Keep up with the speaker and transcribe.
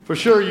For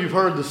sure you've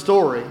heard the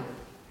story.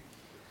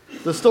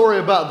 The story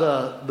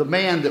about the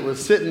man that was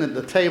sitting at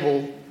the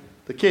table,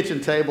 the kitchen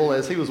table,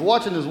 as he was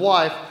watching his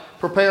wife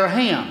prepare a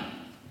ham.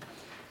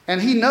 And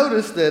he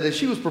noticed that as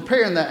she was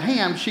preparing that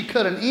ham, she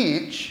cut an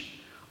inch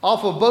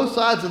off of both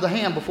sides of the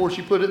ham before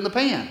she put it in the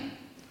pan.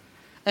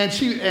 And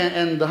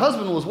the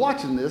husband was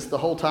watching this the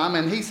whole time,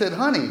 and he said,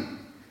 "Honey,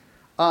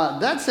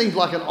 that seems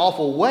like an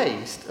awful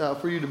waste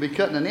for you to be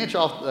cutting an inch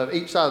off of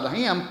each side of the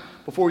ham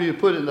before you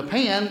put it in the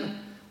pan.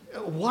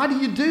 Why do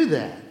you do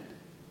that?"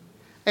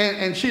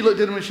 And she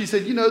looked at him and she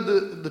said,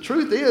 the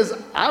truth is,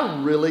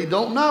 I really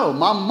don't know.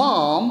 My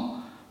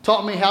mom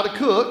taught me how to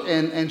cook,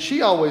 and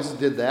she always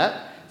did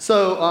that.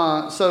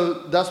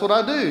 So that's what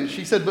I do.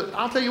 She said, but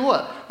I'll tell you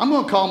what, I'm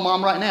going to call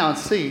Mom right now and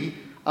see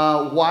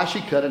why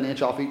she cut an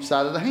inch off each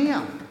side of the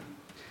ham.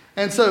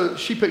 And so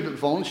she picked up the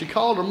phone and she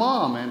called her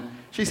mom, and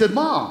she said,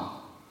 "Mom,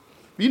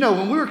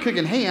 when we were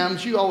cooking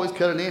hams, you always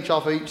cut an inch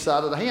off of each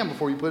side of the ham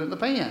before you put it in the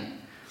pan.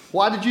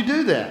 Why did you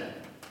do that?"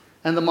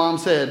 And the mom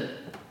said,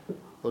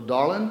 "Well,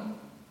 darling,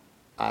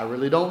 I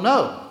really don't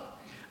know.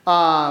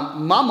 My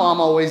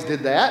mom always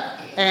did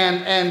that."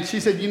 And she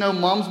said,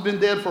 "Mom's been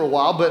dead for a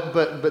while,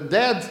 but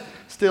Dad's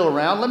still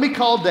around. Let me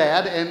call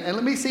Dad and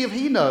let me see if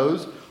he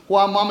knows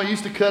why Mama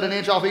used to cut an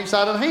inch off each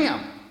side of the ham."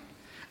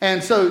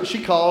 And so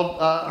she called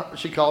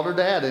her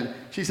dad, and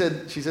she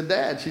said,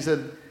 "Dad," she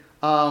said,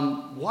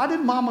 "why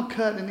did Mama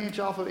cut an inch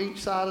off of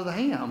each side of the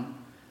ham?"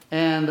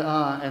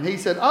 And he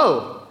said,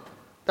 "Oh,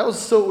 that was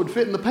so it would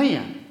fit in the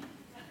pan."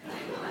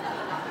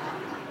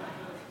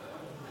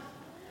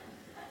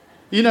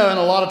 And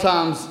a lot of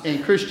times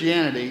in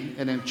Christianity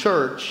and in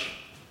church,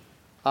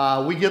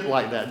 we get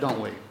like that, don't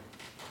we?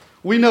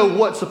 We know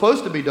what's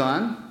supposed to be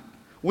done.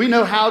 We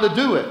know how to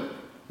do it.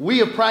 We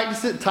have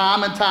practiced it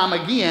time and time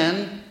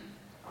again,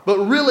 but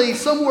really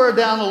somewhere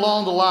down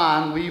along the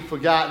line, we've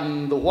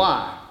forgotten the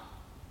why.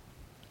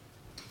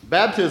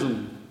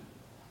 Baptism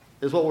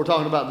is what we're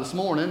talking about this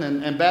morning,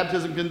 and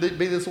baptism can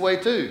be this way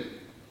too.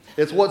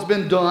 It's what's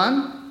been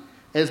done.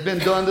 It's been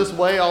done this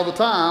way all the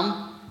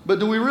time, but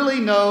do we really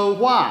know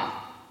why?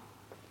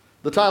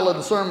 The title of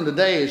the sermon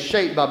today is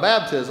Shaped by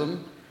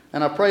Baptism,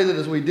 and I pray that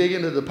as we dig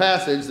into the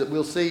passage that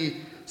we'll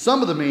see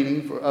some of the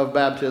meaning of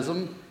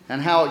baptism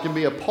and how it can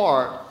be a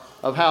part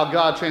of how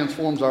God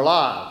transforms our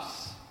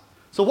lives.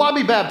 So why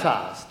be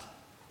baptized?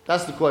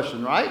 That's the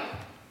question, right?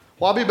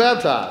 Why be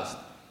baptized?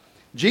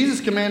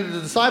 Jesus commanded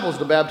the disciples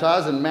to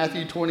baptize in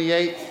Matthew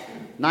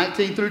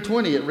 28:19 through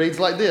 20. It reads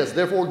like this: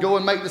 "Therefore go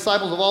and make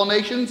disciples of all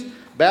nations,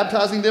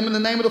 baptizing them in the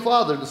name of the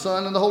Father, the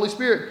Son, and the Holy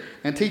Spirit,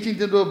 and teaching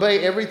them to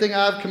obey everything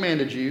I have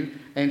commanded you,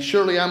 and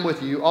surely I'm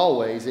with you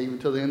always, even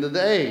to the end of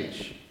the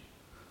age."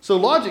 So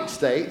logic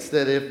states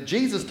that if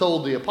Jesus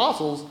told the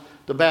apostles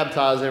to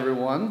baptize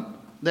everyone,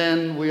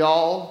 then we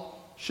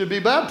all should be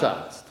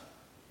baptized.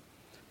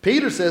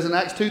 Peter says in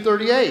Acts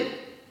 2:38,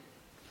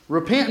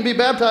 "Repent and be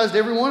baptized,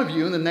 every one of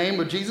you, in the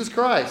name of Jesus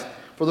Christ,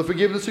 for the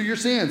forgiveness of your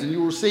sins, and you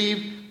will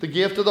receive the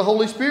gift of the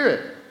Holy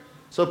Spirit."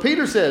 So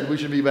Peter said we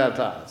should be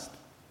baptized.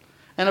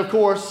 And of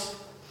course,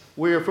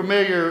 we are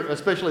familiar,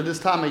 especially this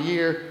time of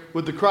year,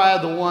 with the cry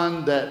of the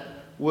one that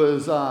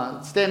was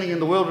standing in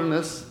the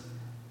wilderness.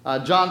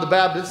 John the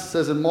Baptist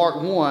says in Mark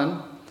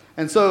 1.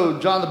 And so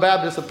John the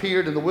Baptist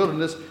appeared in the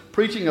wilderness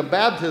preaching a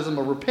baptism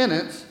of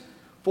repentance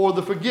for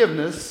the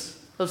forgiveness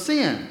of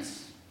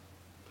sins.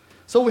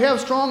 So we have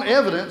strong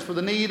evidence for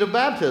the need of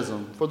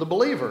baptism for the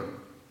believer,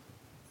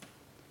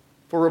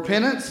 for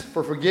repentance,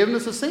 for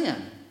forgiveness of sin.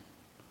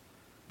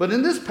 But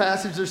in this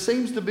passage, there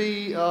seems to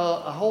be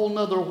a whole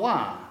nother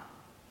why.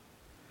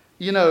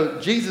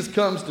 Jesus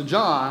comes to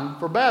John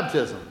for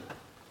baptism.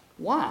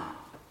 Why?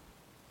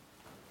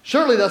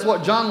 Surely that's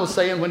what John was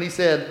saying when he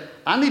said,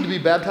 "I need to be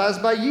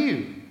baptized by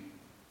you,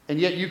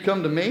 and yet you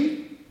come to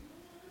me?"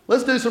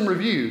 Let's do some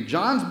review.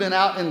 John's been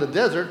out in the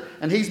desert,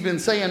 and he's been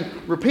saying,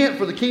 "Repent,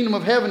 for the kingdom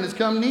of heaven has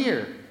come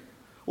near."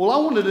 Well, I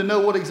wanted to know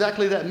what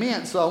exactly that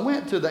meant, so I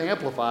went to the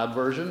Amplified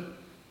version,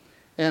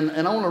 and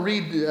I want to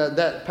read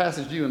that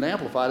passage to you in the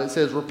Amplified. It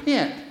says,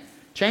 "Repent,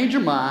 change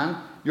your mind,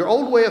 your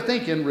old way of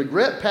thinking,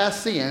 regret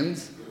past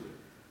sins,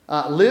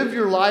 live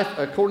your life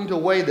according to a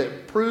way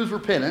that proves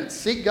repentance,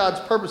 seek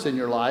God's purpose in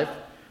your life,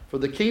 for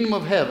the kingdom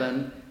of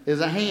heaven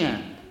is at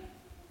hand."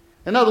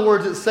 In other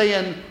words, it's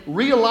saying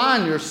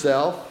realign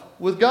yourself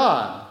with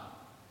God.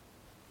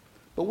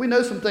 But we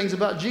know some things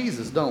about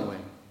Jesus, don't we?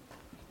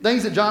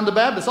 Things that John the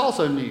Baptist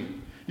also knew.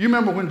 You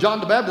remember when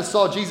John the Baptist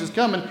saw Jesus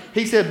coming,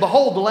 he said,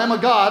 "Behold, the Lamb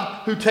of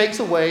God who takes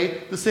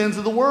away the sins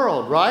of the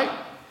world," right?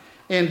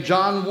 In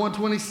John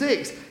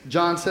 1:26,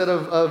 John said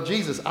of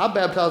Jesus, "I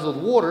baptize with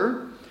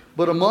water,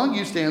 but among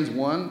you stands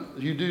one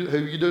who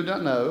you do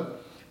not know,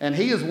 and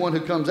he is one who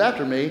comes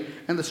after me,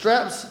 and the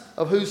straps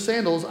of whose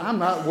sandals I'm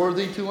not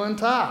worthy to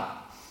untie."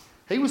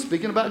 He was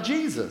speaking about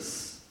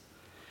Jesus.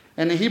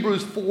 And in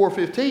Hebrews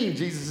 4:15,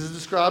 Jesus is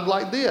described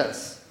like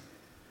this: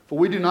 "For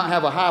we do not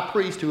have a high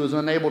priest who is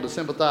unable to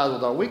sympathize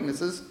with our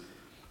weaknesses,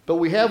 but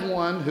we have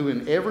one who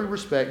in every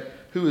respect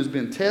who has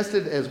been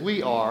tested as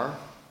we are,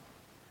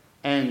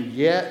 and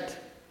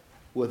yet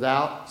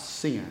without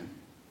sin."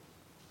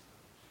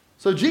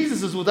 So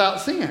Jesus is without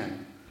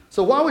sin.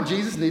 So why would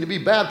Jesus need to be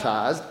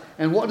baptized?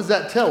 And what does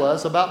that tell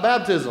us about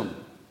baptism?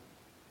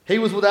 He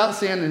was without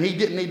sin and he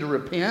didn't need to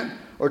repent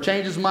or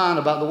change his mind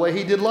about the way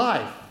he did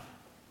life.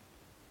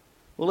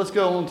 Well, let's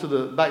go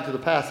on back to the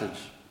passage.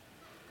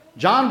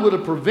 John would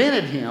have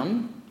prevented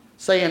him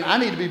saying, I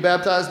need to be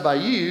baptized by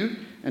you,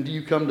 and do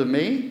you come to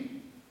me?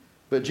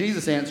 But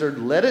Jesus answered,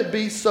 let it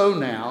be so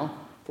now,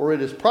 for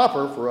it is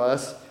proper for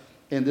us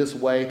in this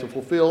way to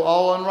fulfill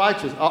all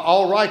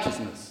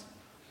righteousness.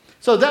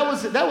 So that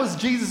was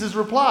Jesus'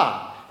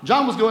 reply.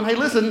 John was going, hey,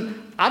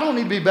 listen, I don't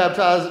need to be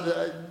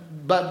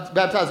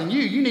baptizing you.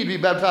 You need to be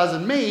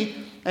baptizing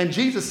me. And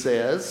Jesus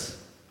says,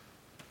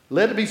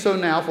 let it be so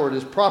now, for it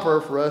is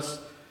proper for us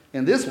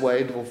in this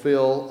way to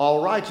fulfill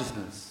all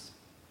righteousness.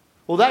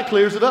 Well, that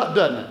clears it up,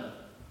 doesn't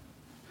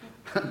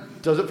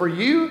it? Does it for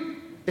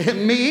you?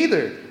 Me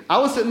either. I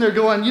was sitting there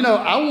going,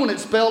 I want it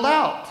spelled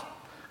out.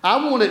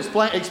 I want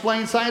to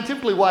explain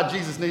scientifically why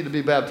Jesus needed to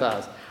be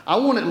baptized. I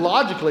want it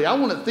logically. I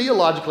want it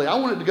theologically. I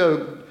want it to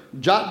go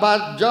jot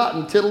by jot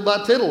and tittle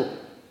by tittle.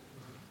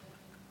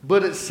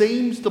 But it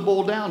seems to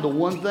boil down to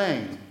one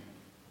thing,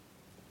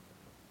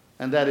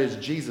 and that is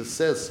Jesus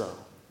says so.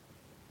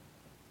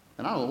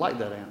 And I don't like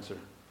that answer.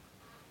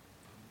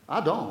 I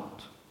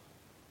don't.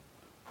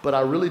 But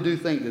I really do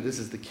think that this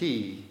is the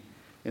key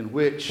in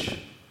which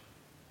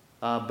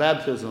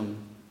baptism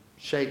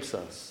shapes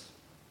us.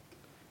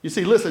 You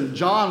see, listen,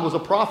 John was a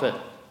prophet.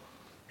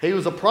 He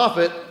was a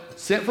prophet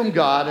sent from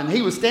God, and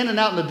he was standing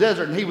out in the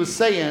desert, and he was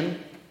saying,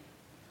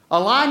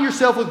 align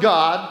yourself with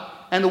God,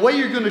 and the way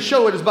you're going to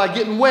show it is by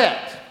getting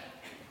wet.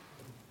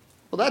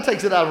 Well, that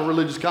takes it out of a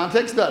religious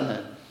context, doesn't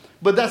it?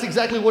 But that's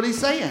exactly what he's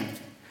saying.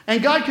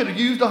 And God could have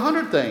used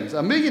 100 things,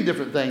 a million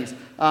different things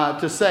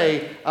to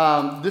say,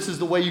 this is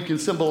the way you can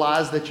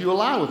symbolize that you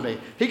align with me.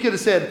 He could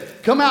have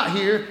said, come out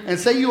here and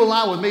say you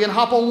align with me and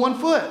hop on one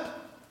foot.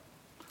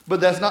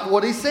 But that's not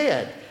what he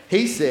said.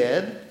 He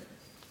said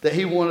that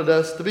he wanted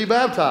us to be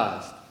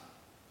baptized.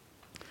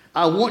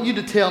 I want you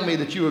to tell me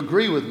that you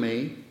agree with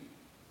me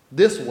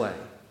this way.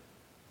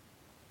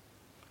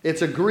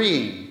 It's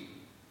agreeing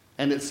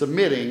and it's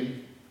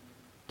submitting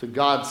to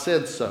God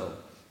said so.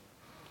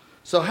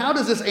 So how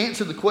does this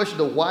answer the question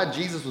of why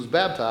Jesus was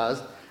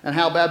baptized and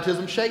how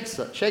baptism shapes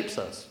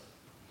us?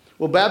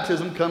 Well,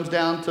 baptism comes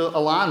down to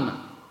alignment.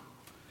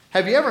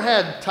 Have you ever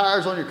had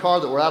tires on your car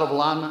that were out of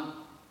alignment?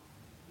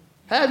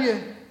 Have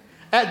you?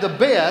 At the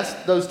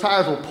best, those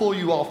tires will pull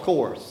you off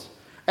course.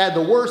 At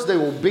the worst, they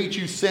will beat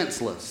you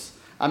senseless.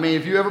 I mean,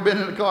 if you've ever been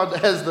in a car that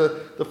has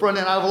the front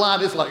end out of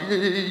alignment, it's like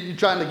you're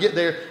trying to get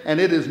there, and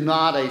it is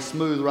not a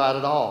smooth ride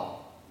at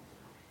all.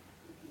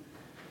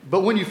 But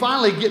when you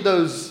finally get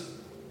those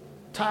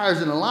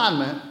tires in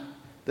alignment,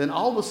 then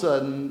all of a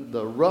sudden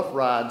the rough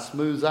ride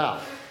smooths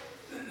out.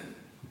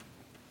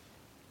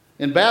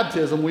 In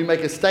baptism, we make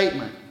a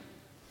statement.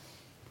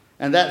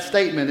 And that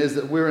statement is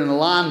that we're in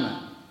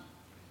alignment,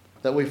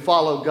 that we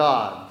follow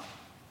God.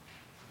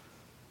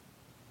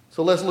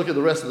 So let's look at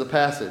the rest of the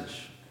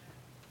passage.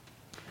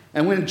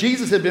 And when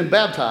Jesus had been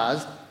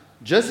baptized,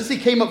 just as he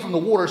came up from the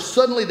water,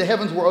 suddenly the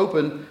heavens were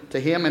opened to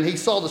him, and he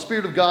saw the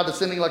Spirit of God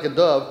descending like a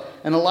dove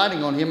and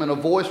alighting on him, and a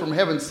voice from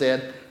heaven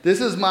said,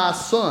 "This is my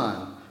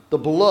Son, the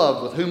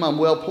beloved, with whom I'm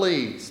well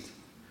pleased."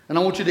 And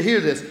I want you to hear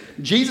this.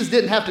 Jesus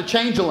didn't have to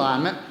change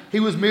alignment. He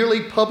was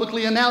merely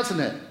publicly announcing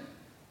it.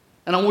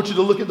 And I want you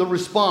to look at the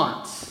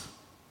response.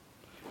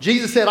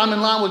 Jesus said, I'm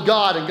in line with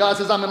God, and God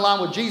says, I'm in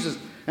line with Jesus.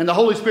 And the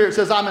Holy Spirit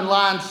says, I'm in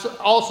line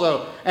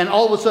also. And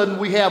all of a sudden,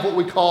 we have what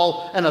we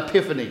call an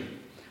epiphany.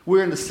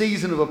 We're in the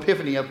season of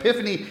epiphany.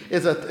 Epiphany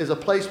is a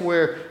place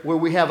where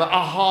we have an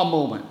aha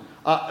moment,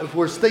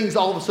 where things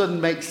all of a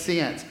sudden make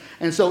sense.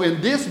 And so in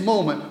this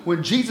moment,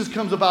 when Jesus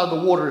comes up out of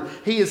the water,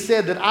 he has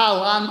said that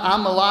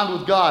I'm aligned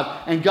with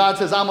God. And God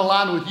says, I'm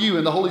aligned with you.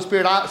 And the Holy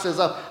Spirit says,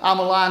 I'm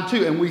aligned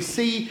too. And we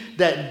see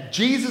that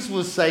Jesus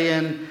was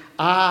saying,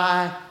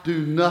 I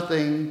do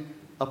nothing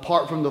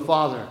apart from the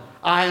Father.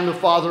 I and the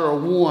Father are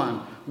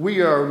one.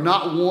 We are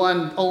not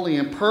one only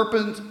in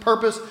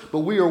purpose, but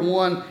we are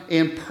one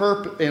in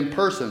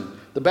person.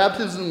 The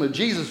baptism of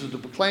Jesus was to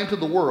proclaim to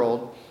the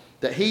world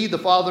that he, the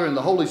Father, and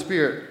the Holy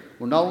Spirit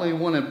were not only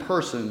one in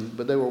person,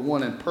 but they were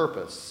one in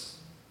purpose.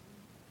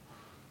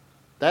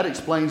 That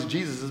explains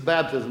Jesus'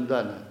 baptism,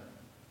 doesn't it?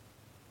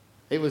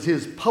 It was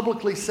his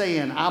publicly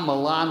saying, I'm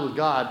aligned with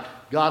God.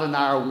 God and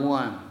I are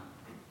one.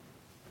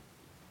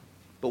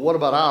 But what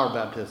about our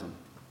baptism?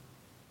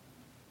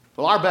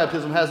 Well, our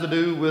baptism has to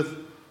do with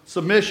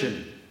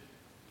submission.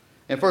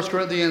 In 1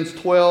 Corinthians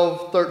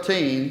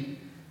 12:13,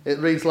 it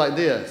reads like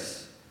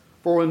this.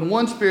 For in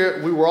one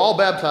Spirit we were all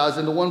baptized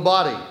into one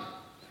body.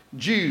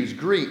 Jews,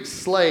 Greeks,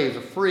 slaves,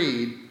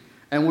 freed,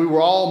 and we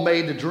were all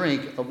made to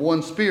drink of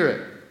one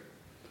Spirit.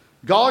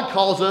 God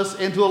calls us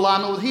into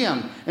alignment with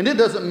him. And it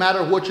doesn't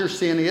matter what your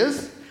sin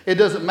is. It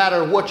doesn't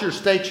matter what your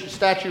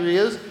stature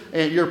is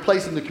and your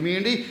place in the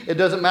community. It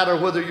doesn't matter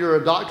whether you're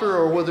a doctor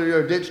or whether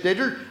you're a ditch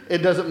digger. It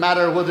doesn't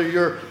matter whether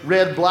you're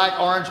red, black,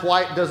 orange,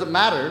 white. It doesn't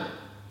matter.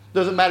 It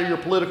doesn't matter your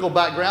political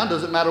background. It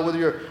doesn't matter whether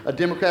you're a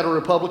Democrat or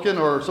Republican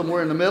or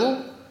somewhere in the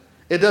middle.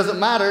 It doesn't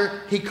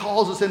matter. He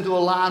calls us into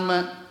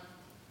alignment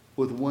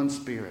with one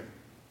Spirit.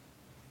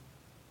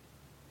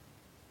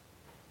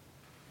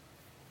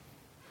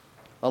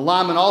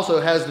 Alignment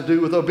also has to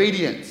do with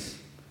obedience.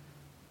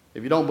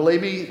 If you don't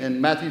believe me, in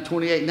Matthew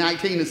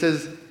 28:19 it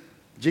says,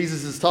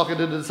 Jesus is talking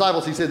to the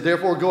disciples. He said,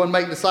 therefore go and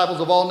make disciples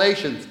of all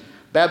nations,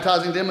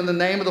 baptizing them in the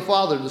name of the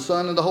Father, the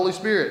Son, and the Holy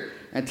Spirit,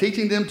 and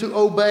teaching them to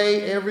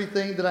obey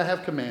everything that I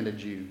have commanded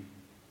you.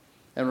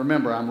 And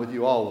remember, I'm with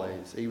you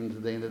always, even to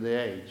the end of the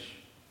age.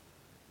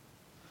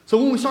 So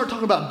when we start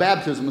talking about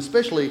baptism,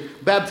 especially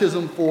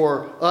baptism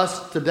for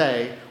us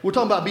today, we're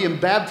talking about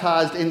being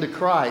baptized into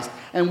Christ.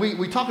 And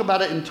we talk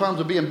about it in terms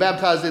of being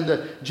baptized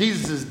into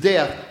Jesus'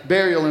 death,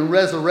 burial, and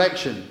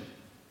resurrection.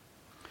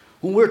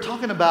 When we're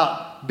talking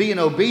about being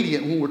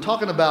obedient, when we're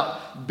talking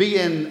about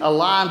being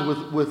aligned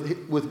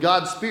with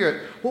God's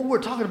Spirit, what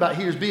we're talking about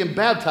here is being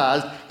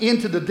baptized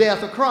into the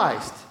death of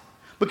Christ.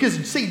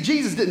 Because, see,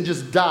 Jesus didn't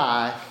just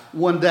die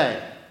one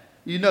day.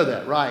 You know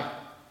that, right?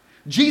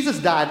 Jesus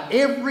died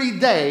every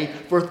day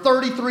for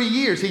 33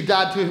 years. He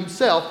died to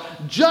himself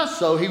just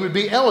so he would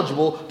be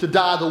eligible to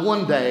die the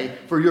one day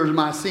for yours and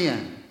my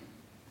sin.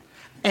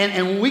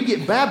 And when we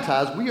get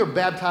baptized, we are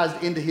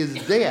baptized into his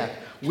death.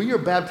 We are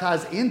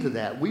baptized into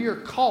that. We are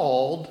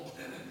called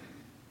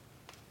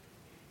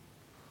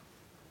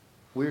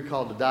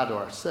to die to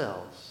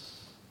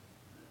ourselves.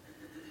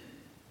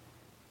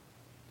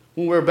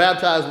 When we're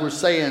baptized, we're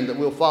saying that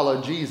we'll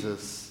follow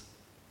Jesus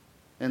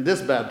in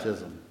this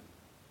baptism.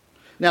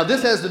 Now,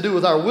 this has to do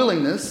with our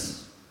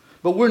willingness,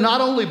 but we're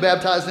not only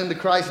baptized into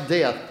Christ's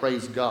death,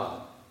 praise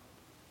God,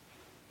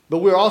 but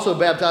we're also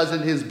baptized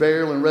into his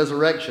burial and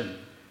resurrection.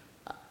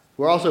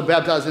 We're also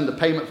baptized into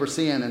payment for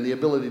sin and the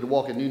ability to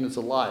walk in newness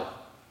of life.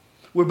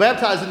 We're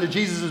baptized into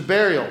Jesus'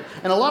 burial.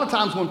 And a lot of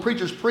times when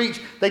preachers preach,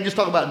 they just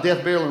talk about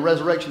death, burial, and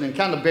resurrection, and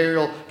kind of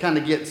burial kind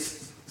of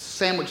gets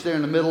sandwiched there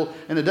in the middle,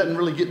 and it doesn't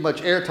really get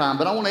much airtime.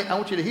 But I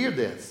want you to hear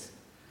this.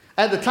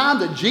 At the time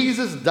that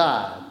Jesus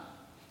died,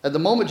 at the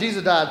moment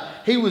Jesus died,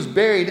 he was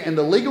buried, and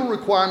the legal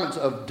requirements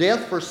of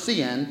death for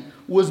sin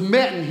was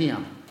met in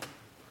him.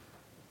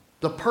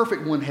 The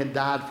perfect one had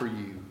died for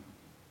you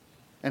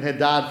and had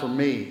died for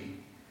me.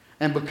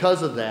 And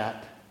because of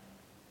that,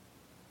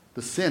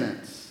 the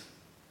sentence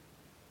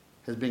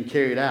has been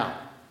carried out.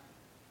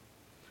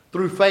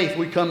 Through faith,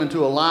 we come into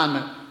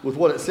alignment with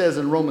what it says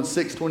in Romans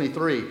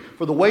 6:23.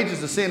 For the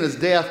wages of sin is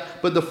death,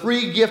 but the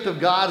free gift of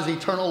God is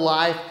eternal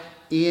life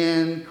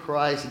in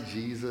Christ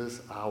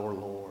Jesus our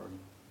Lord.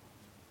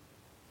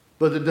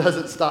 But it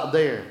doesn't stop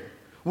there.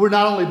 We're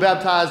not only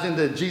baptized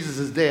into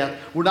Jesus' death,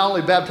 we're not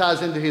only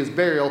baptized into his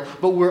burial,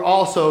 but we're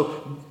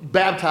also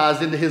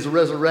baptized into his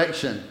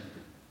resurrection.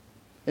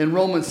 In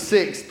Romans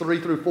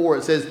 6:3-4,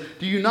 it says,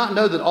 do you not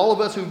know that all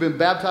of us who've been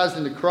baptized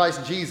into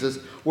Christ Jesus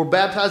were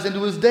baptized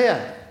into his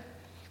death?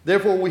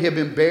 Therefore we have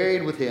been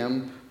buried with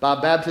him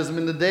by baptism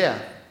into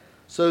death,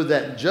 so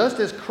that just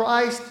as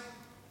Christ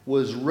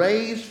was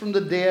raised from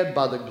the dead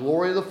by the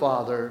glory of the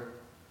Father,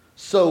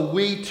 so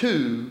we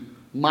too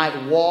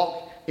might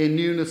walk in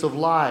newness of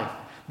life.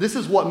 This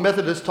is what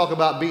Methodists talk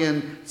about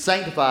being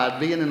sanctified,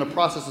 being in the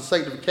process of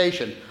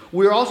sanctification.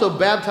 We're also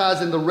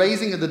baptized in the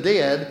raising of the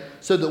dead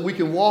so that we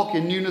can walk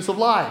in newness of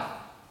life.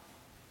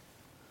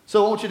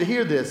 So I want you to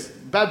hear this.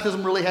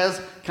 Baptism really has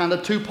kind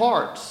of two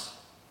parts.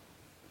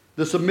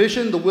 The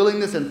submission, the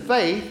willingness, and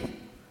faith,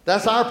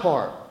 that's our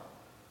part.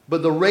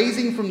 But the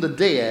raising from the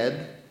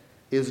dead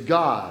is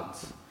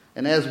God's.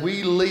 And as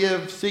we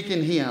live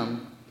seeking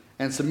him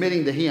and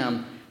submitting to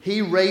him,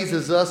 he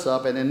raises us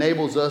up and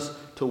enables us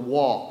to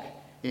walk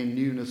in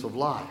newness of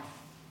life.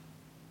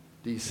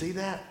 Do you see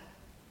that?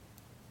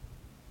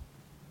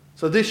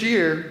 So this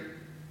year,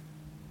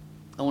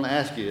 I want to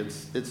ask you,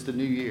 it's the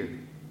new year.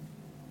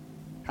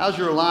 How's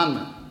your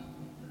alignment?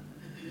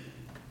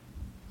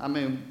 I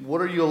mean, what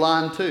are you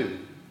aligned to?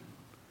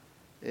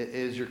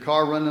 Is your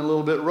car running a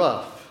little bit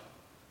rough?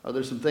 Are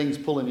there some things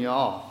pulling you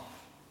off?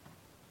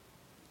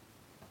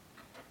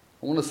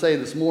 I want to say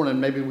this morning,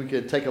 maybe we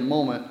could take a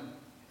moment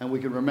and we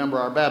could remember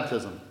our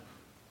baptism.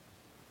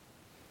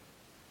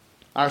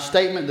 Our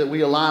statement that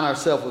we align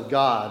ourselves with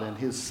God and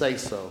his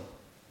say-so.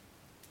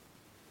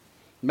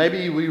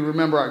 Maybe we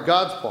remember our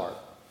God's part.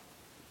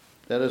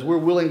 That as we're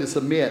willing to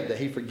submit, that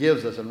he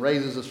forgives us and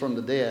raises us from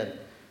the dead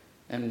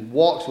and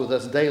walks with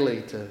us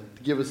daily to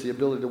give us the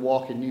ability to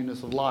walk in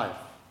newness of life.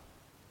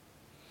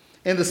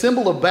 In the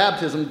symbol of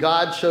baptism,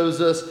 God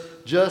shows us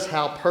just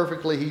how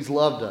perfectly he's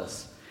loved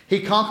us.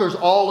 He conquers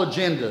all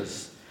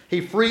agendas.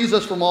 He frees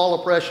us from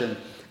all oppression,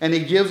 and he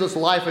gives us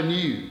life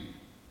anew.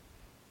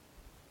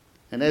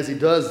 And as he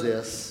does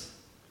this,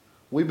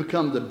 we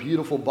become the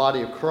beautiful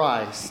body of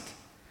Christ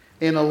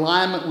in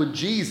alignment with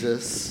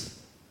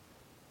Jesus,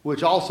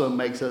 which also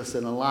makes us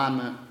in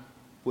alignment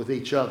with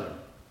each other.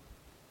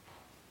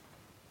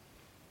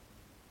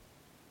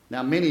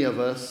 Now, many of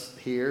us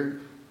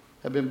here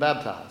have been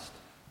baptized.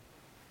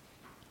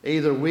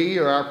 Either we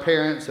or our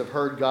parents have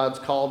heard God's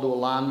call to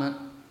alignment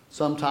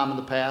sometime in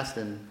the past,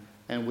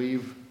 and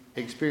we've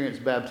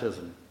experienced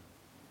baptism.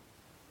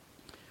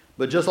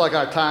 But just like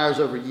our tires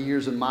over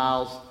years and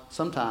miles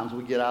sometimes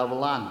we get out of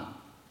alignment.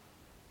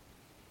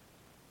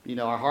 You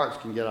know, our hearts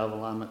can get out of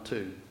alignment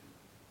too.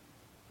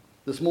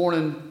 This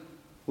morning,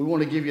 we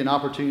want to give you an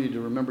opportunity to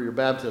remember your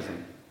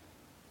baptism.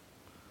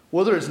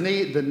 Whether it's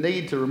the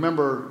need to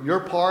remember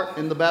your part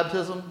in the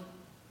baptism,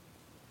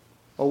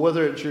 or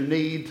whether it's your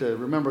need to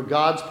remember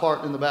God's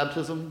part in the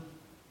baptism,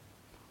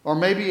 or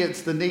maybe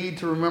it's the need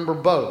to remember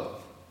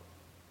both.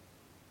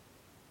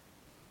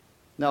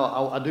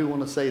 Now, I do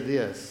want to say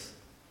this.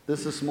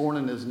 This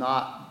morning is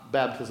not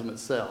baptism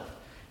itself.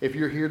 If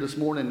you're here this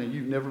morning and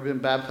you've never been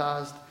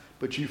baptized,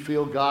 but you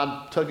feel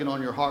God tugging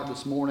on your heart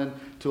this morning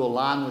to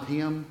align with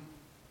Him,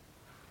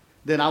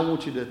 then I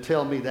want you to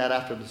tell me that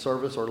after the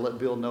service, or let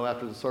Bill know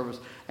after the service,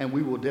 and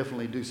we will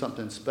definitely do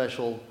something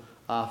special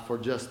for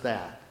just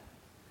that.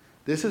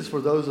 This is for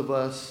those of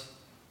us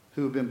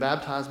who have been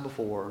baptized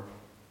before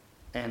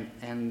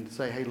and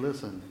say, hey,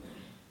 listen,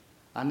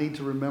 I need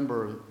to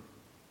remember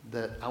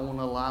that I want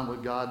to align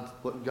with God,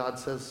 what God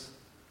says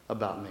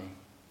about me,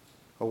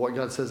 or what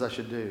God says I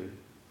should do.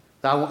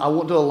 I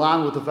want to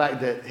align with the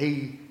fact that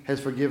He has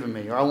forgiven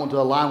me, or I want to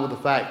align with the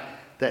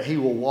fact that He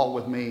will walk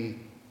with me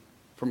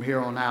from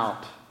here on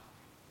out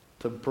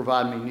to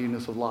provide me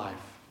newness of life,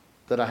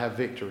 that I have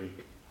victory.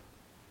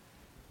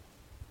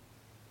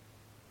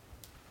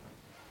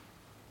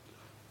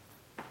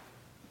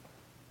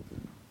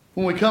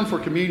 When we come for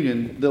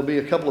communion, there'll be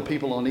a couple of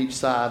people on each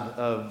side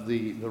of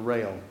the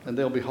rail, and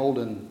they'll be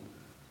holding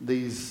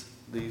these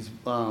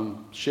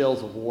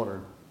shells of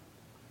water.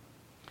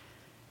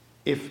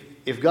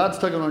 If God's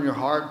tugging on your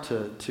heart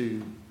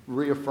to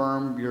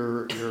reaffirm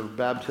your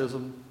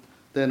baptism,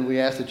 then we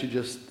ask that you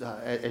just,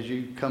 as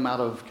you come out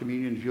of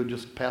communion, if you'll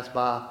just pass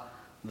by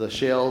the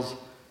shells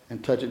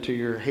and touch it to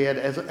your head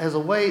as a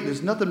way.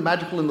 There's nothing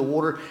magical in the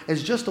water.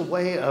 It's just a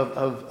way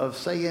of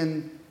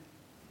saying,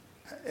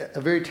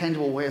 a very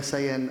tangible way of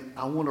saying,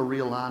 I want to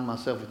realign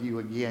myself with you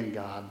again,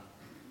 God,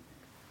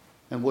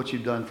 and what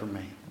you've done for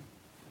me.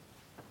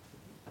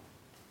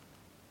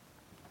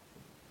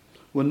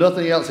 When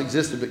nothing else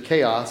existed but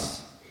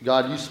chaos,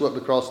 God, you swept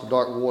across the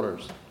dark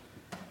waters,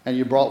 and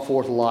you brought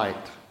forth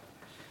light.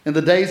 In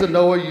the days of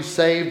Noah, you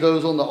saved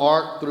those on the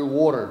ark through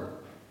water.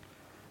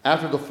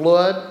 After the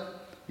flood,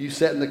 you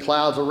set in the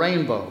clouds a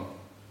rainbow.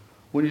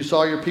 When you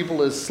saw your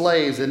people as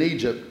slaves in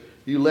Egypt,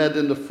 you led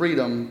them to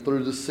freedom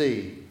through the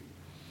sea.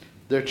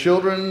 Their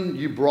children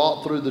you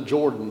brought through the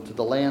Jordan to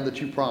the land that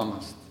you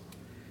promised.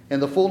 In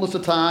the fullness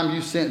of time,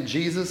 you sent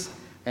Jesus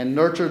and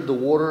nurtured the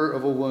water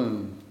of a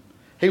womb.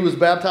 He was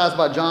baptized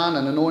by John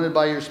and anointed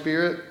by your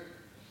Spirit,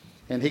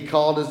 and he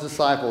called his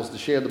disciples to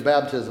share the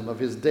baptism of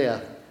his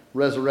death,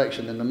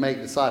 resurrection, and to make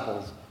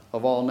disciples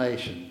of all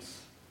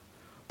nations.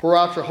 Pour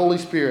out your Holy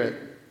Spirit,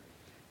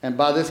 and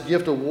by this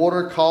gift of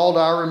water called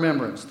our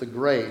remembrance the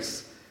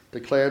grace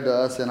declared to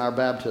us in our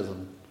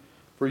baptism.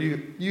 For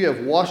you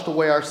have washed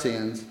away our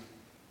sins,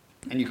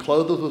 and you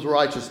clothed us with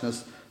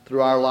righteousness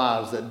through our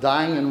lives, that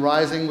dying and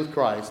rising with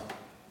Christ,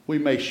 we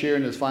may share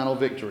in his final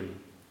victory.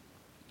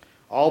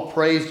 All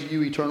praise to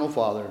you, eternal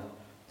Father,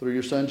 through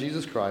your Son,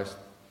 Jesus Christ,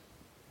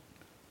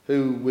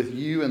 who with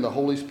you and the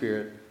Holy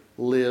Spirit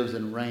lives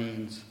and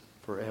reigns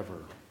forever.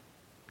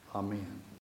 Amen.